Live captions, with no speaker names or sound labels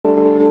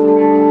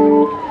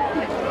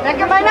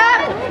Lekker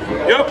Maynard!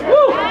 Yep.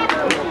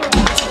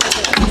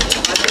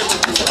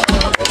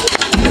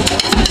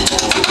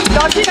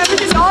 Dodgy,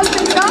 everything's all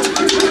fixed up.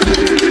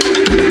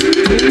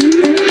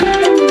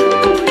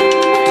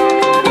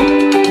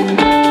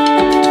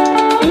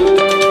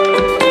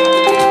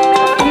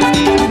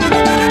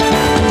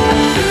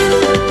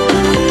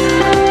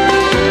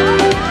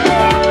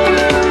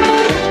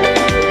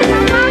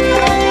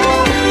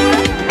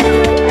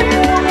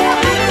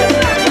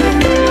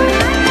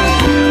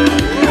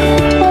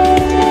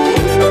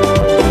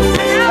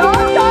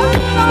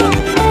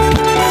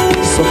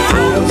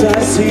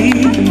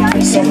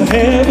 Some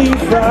heavy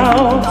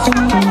frowns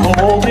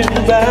holding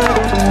back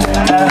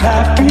a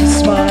happy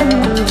smile.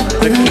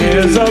 The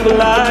cares of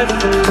life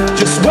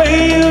just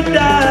weigh you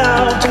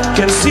down.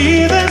 Can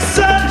see the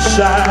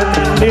sunshine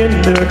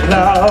in the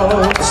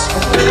clouds.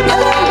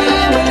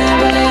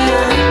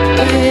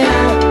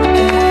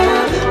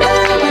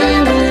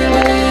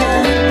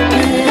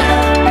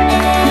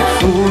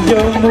 Voel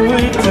je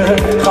moeite,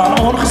 ga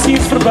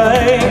ongezien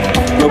voorbij.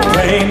 Je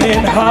pijn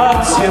in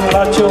hartje,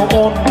 laat je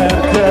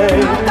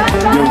onherkend.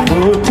 Je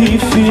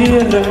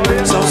motiveren,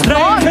 zo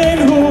streng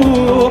geen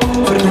hoe.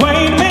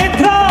 Verdwijn met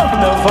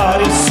tranen waar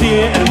je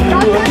zeer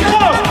en roer.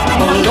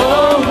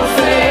 Hallo,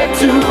 fair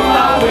to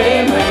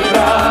awe me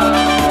bra.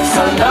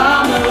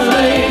 Salam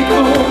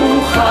alaikum,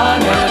 hoe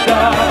gaan het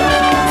daar?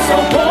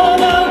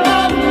 Sabona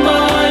mama,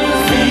 you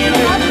feel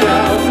it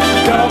now.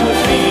 Come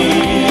with me,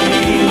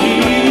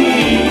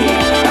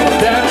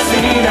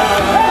 dancing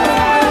out.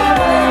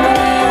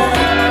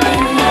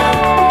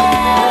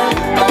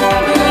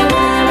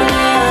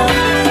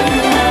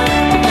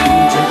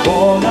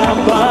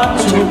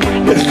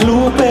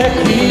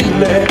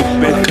 Bekile,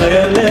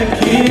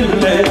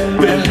 bekile,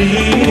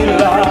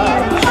 belila.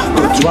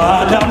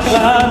 Kutwana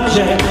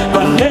planje,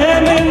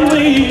 banen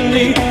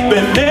lili,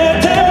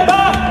 benete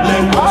bale,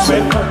 kutse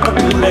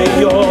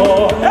yo.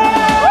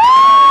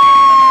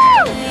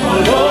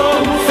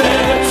 Halom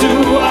fair to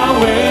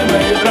awe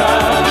me bra.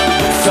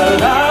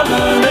 Salam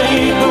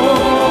alaikum,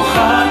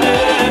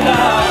 khanena.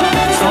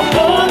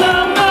 Sabona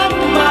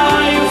mama,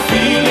 you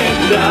feel it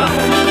now.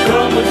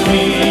 Come with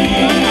me.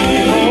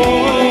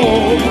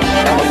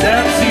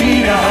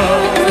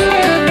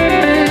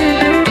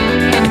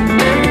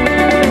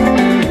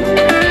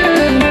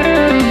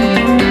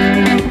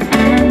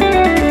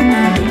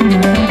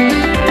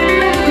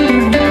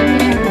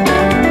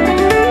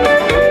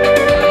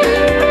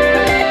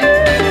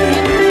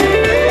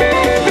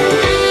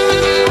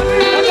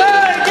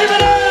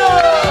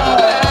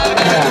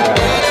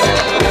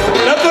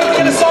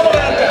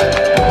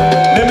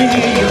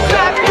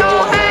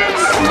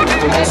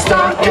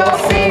 Stomp your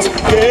feet.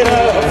 Get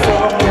up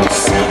from your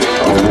seat,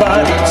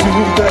 body to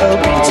the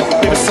beat.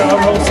 If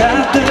sorrow's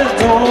at the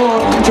door,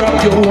 drop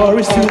your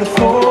worries to the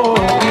floor.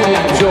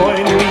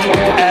 Join me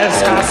as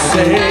I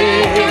say,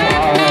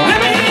 let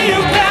me hear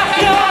you clap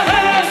your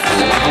hands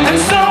and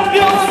stomp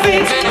your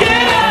feet.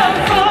 Get up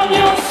from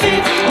your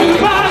seat,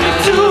 body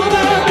to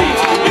the beat.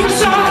 If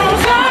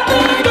sorrow's at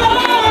the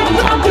door,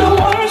 drop your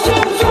worries to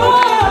the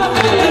floor.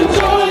 And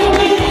join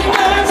me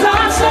as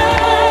I say,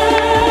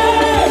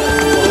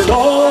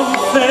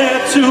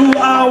 to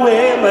awe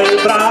me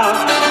bra.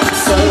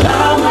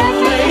 Salam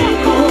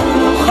alaikum,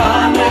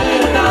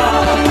 khanena.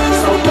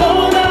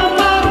 Sabona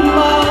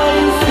mama,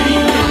 you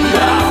feel it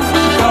now.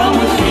 Come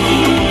with me.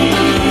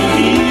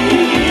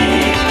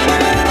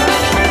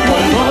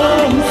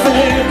 Walom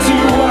fair to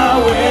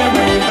awe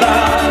me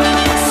bra.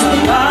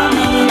 Salam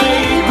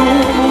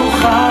alaikum,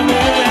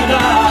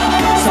 khanena.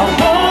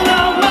 Sabona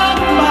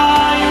mama,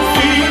 you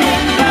feel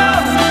it now.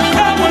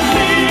 Come with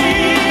me.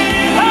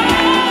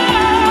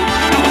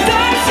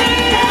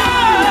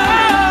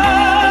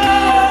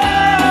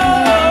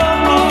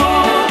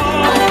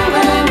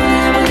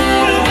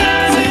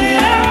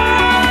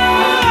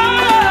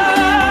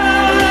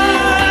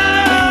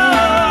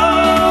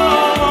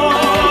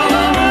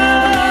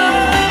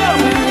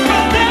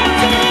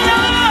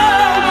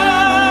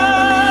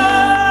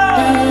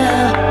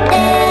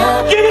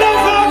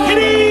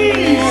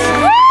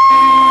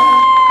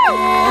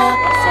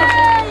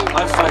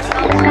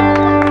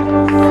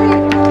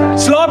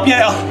 Slaap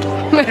jij al?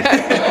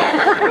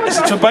 Is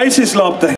het voorbij, slaap?